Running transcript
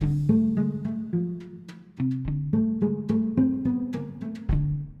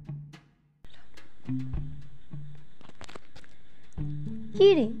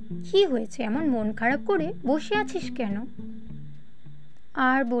কী রে, কী হয়েছে? এমন মন খারাপ করে বসে আছিস কেন?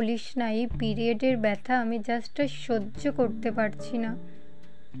 আর বলিস না, এই পিরিয়ডের ব্যথা আমি জাস্ট সহ্য করতে পারছি না।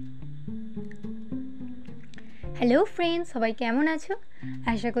 হ্যালো ফ্রেন্ডস, সবাই কেমন আছো?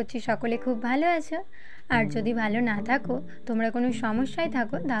 আশা করছি সকলে খুব ভালো আছো। আর যদি ভালো না থাকো, তোমরা কোনো সমস্যায়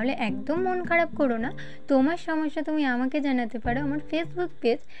থাকো, তাহলে একদম মন খারাপ করো না। তোমার সমস্যা তুমি আমাকে জানাতে পারো আমার ফেসবুক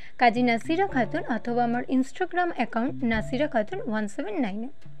পেজ কাজী নাসিরা খাতুন অথবা আমার ইনস্টাগ্রাম অ্যাকাউন্ট নাসিরা খাতুন 179-এ।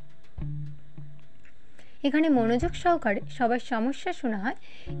 এখানে মনোযোগ সহকারে সবার সমস্যা শোনা হয়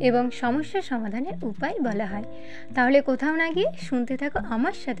এবং সমস্যার সমাধানের উপায় বলা হয়। তাহলে কোথাও না গিয়ে শুনতে থাকো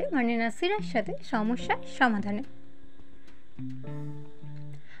আমার সাথে, মানে নাসিরার সাথে, সমস্যার সমাধানে।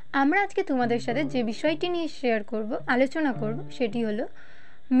 আমরা আজকে তোমাদের সাথে যে বিষয়টি নিয়ে আলোচনা করব সেটি হলো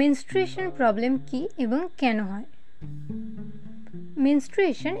মেনস্ট্রুয়েশন প্রবলেম কী এবং কেন হয়।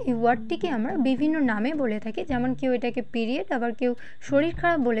 মেনস্ট্রুয়েশন এই ওয়ার্ডটিকে আমরা বিভিন্ন নামে বলে থাকি, যেমন কেউ এটাকে পিরিয়ড, আবার কেউ শরীর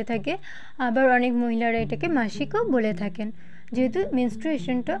খারাপ বলে থাকে, আবার অনেক মহিলারা এটাকে মাসিকও বলে থাকেন, যেহেতু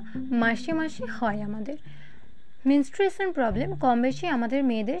মেনস্ট্রুয়েশনটা মাসে মাসে হয় আমাদের। মেনস্ট্রুয়েশন প্রবলেম কম বেশি আমাদের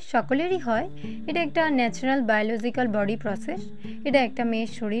মেয়েদের সকলেরই হয়। এটা একটা ন্যাচারাল বায়োলজিক্যাল বডি প্রসেস। এটা একটা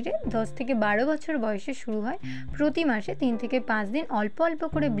মেয়ের শরীরে 10 থেকে 12 বছর বয়সে শুরু হয়। প্রতি মাসে 3 থেকে 5 দিন অল্প অল্প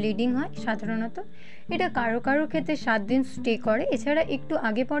করে ব্লিডিং হয় সাধারণত। এটা কারো কারো ক্ষেত্রে 7 দিন স্টে করে, এছাড়া একটু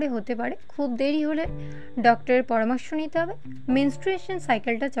আগে পরে হতে পারে। খুব দেরি হলে ডক্টরের পরামর্শ নিতে হবে। মেনস্ট্রুয়েশন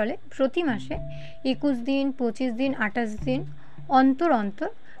সাইকেলটা চলে প্রতি মাসে 21 দিন, 25 দিন, 28 দিন অন্তর অন্তর।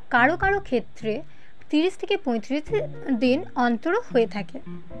 কারো কারো ক্ষেত্রে 30 থেকে 35 দিন অন্তরও হয়ে থাকে।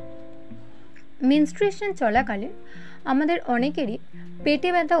 মেনস্ট্রুয়েশন চলাকালীন আমাদের অনেকেরই পেটে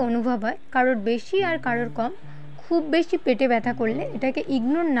ব্যথা অনুভব হয়, কারোর বেশি আর কারোর কম। খুব বেশি পেটে ব্যথা করলে এটাকে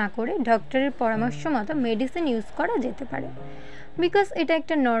ইগনোর না করে ডক্টরের পরামর্শ মতো মেডিসিন ইউজ করা যেতে পারে, বিকজ এটা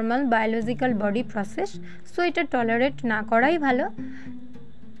একটা normal biological body process. So এটা টলারেট না করাই ভালো।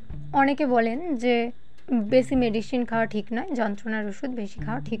 অনেকে বলেন যে বেশি মেডিসিন খাওয়া ঠিক নয়, যন্ত্রণার ওষুধ বেশি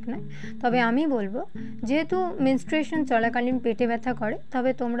খাওয়া ঠিক নয়। তবে আমি বলবো, যেহেতু মেনস্ট্রুয়েশন চলাকালীন পেটে ব্যথা করে,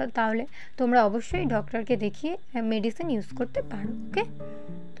 তবে তোমরা অবশ্যই ডক্টরকে দেখিয়ে মেডিসিন ইউজ করতে পারো। ওকে।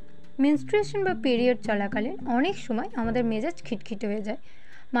 মেনস্ট্রুয়েশন বা পিরিয়ড চলাকালীন অনেক সময় আমাদের মেজাজ খিটখিটে হয়ে যায়,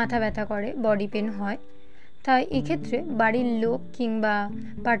 মাথা ব্যথা করে, বডি পেন হয়। তাই এক্ষেত্রে বাড়ির লোক কিংবা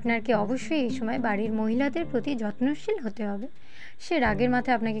পার্টনারকে অবশ্যই এই সময় বাড়ির মহিলাদের প্রতি যত্নশীল হতে হবে। সে রাগের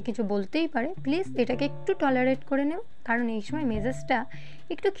মাথায় আপনাকে কিছু বলতেই পারে, প্লিজ এটাকে একটু টলারেট করে নেব, কারণ এই সময় মেজাজটা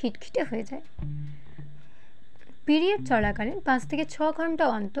একটু খিটখিটে হয়ে যায়। পিরিয়ড চলাকালীন 5 থেকে 6 ঘন্টা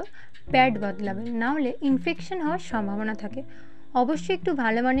অন্তর প্যাড বদলাবেন, না হলে ইনফেকশন হওয়ার সম্ভাবনা থাকে। অবশ্যই একটু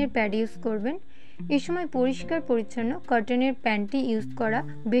ভালো মানের প্যাড ইউজ করবেন। এই সময় পরিষ্কার পরিচ্ছন্ন কটনের প্যান্টি ইউজ করা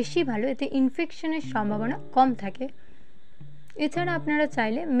বেশি ভালো, এতে ইনফেকশনের সম্ভাবনা কম থাকে। এছাড়া আপনারা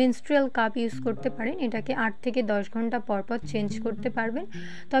চাইলে মেনস্ট্রুয়াল কাপ ইউজ করতে পারেন, এটাকে 8 থেকে 10 ঘন্টা পরপর চেঞ্জ করতে পারবেন,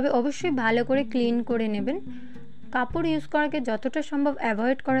 তবে অবশ্যই ভালো করে ক্লিন করে নেবেন। কাপড় ইউজ করাকে যতটা সম্ভব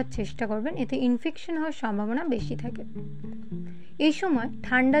অ্যাভয়েড করার চেষ্টা করবেন, এতে ইনফেকশন হওয়ার সম্ভাবনা বেশি থাকে। এই সময়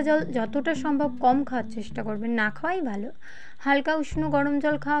ঠান্ডা জল যতটা সম্ভব কম খাওয়ার চেষ্টা করবেন, না খাওয়াই ভালো। হালকা উষ্ণ গরম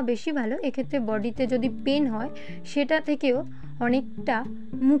জল খাওয়া বেশি ভালো। এক্ষেত্রে বডিতে যদি পেন হয় সেটা থেকেও অনেকটা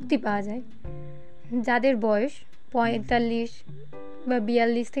মুক্তি পাওয়া যায়। যাদের বয়স 45 বা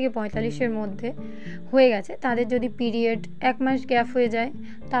 42 থেকে 45-এর মধ্যে হয়ে গেছে, তাদের যদি পিরিয়ড 1 মাস গ্যাপ হয়ে যায়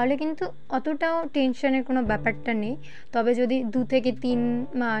তাহলে কিন্তু অতটাও টেনশনের কোনো ব্যাপারটা নেই। তবে যদি 2 থেকে 3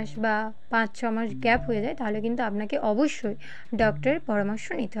 মাস বা 5-6 মাস গ্যাপ হয়ে যায় তাহলে কিন্তু আপনাকে অবশ্যই ডক্টরের পরামর্শ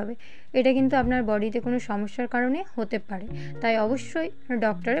নিতে হবে। এটা কিন্তু আপনার বডিতে কোনো সমস্যার কারণে হতে পারে, তাই অবশ্যই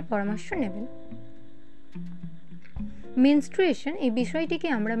ডক্টরের পরামর্শ নেবেন। মেনস্ট্রুয়েশন এই বিষয়টিকে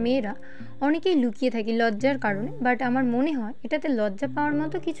আমরা মেয়েরা অনেকেই লুকিয়ে থাকি লজ্জার কারণে, বাট আমার মনে হয় এটাতে লজ্জা পাওয়ার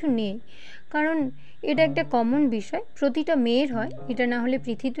মতো কিছু নেই, কারণ এটা একটা কমন বিষয়, প্রতিটা মেয়ের হয়। এটা না হলে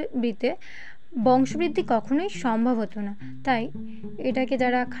পৃথিবীতে বংশবৃদ্ধি কখনোই সম্ভব হতো না। তাই এটাকে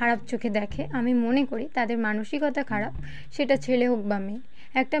যারা খারাপ চোখে দেখে, আমি মনে করি তাদের মানসিকতা খারাপ, সেটা ছেলে হোক বা মেয়ে।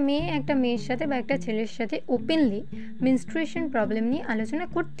 একটা মেয়ের সাথে বা একটা ছেলের সাথে ওপেনলি মেনস্ট্রুয়েশন প্রবলেম নিয়ে আলোচনা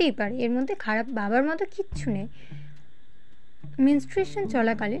করতেই পারে, এর মধ্যে খারাপ ভাবার মতো কিচ্ছু নেই। মেনস্ট্রুয়েশন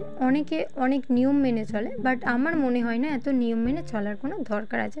চলাকালীন অনেকে অনেক নিয়ম মেনে চলে, বাট আমার মনে হয় না এত নিয়ম মেনে চলার কোনো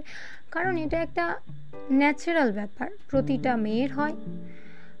দরকার আছে, কারণ এটা একটা ন্যাচারাল ব্যাপার, প্রতিটা মেয়ের হয়।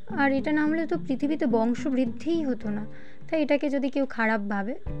 আর এটা না হলে তো পৃথিবীতে বংশবৃদ্ধিই হতো না। তাই এটাকে যদি কেউ খারাপ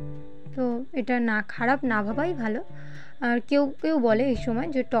ভাবে, তো এটা খারাপ না ভাবাই ভালো। আর কেউ কেউ বলে এই সময়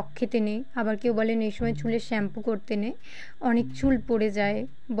যে টক খেতে নেই, আবার কেউ বলেন এই সময় চুলে শ্যাম্পু করতে নেই, অনেক চুল পড়ে যায়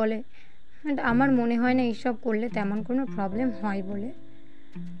বলে। আমার মনে হয় না এইসব করলে তেমন কোনো প্রবলেম হয় বলে।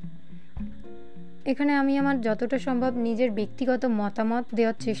 এখানে আমি আমার যতটা সম্ভব নিজের ব্যক্তিগত মতামত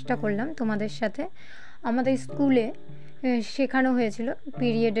দেওয়ার চেষ্টা করলাম তোমাদের সাথে। আমাদের স্কুলে শেখানো হয়েছিল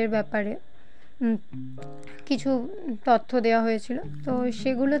পিরিয়ডের ব্যাপারে, কিছু তথ্য দেওয়া হয়েছিল। তো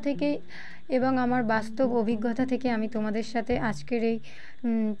সেগুলো থেকেই এবং আমার বাস্তব অভিজ্ঞতা থেকে আমি তোমাদের সাথে আজকের এই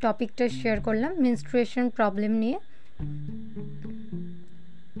টপিকটা শেয়ার করলাম, মেনস্ট্রুয়েশন প্রবলেম নিয়ে।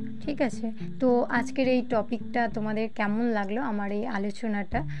 ঠিক আছে, তো আজকের এই টপিকটা তোমাদের কেমন লাগলো, আমার এই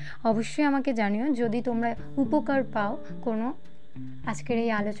আলোচনাটা অবশ্যই আমাকে জানিও। যদি তোমরা উপকার পাও কোনো আজকের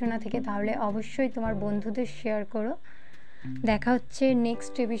এই আলোচনা থেকে, তাহলে অবশ্যই তোমার বন্ধুদের শেয়ার করো। দেখা হচ্ছে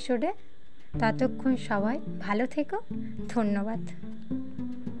নেক্সট এপিসোডে। ততক্ষণ সবাই ভালো থেকো। ধন্যবাদ।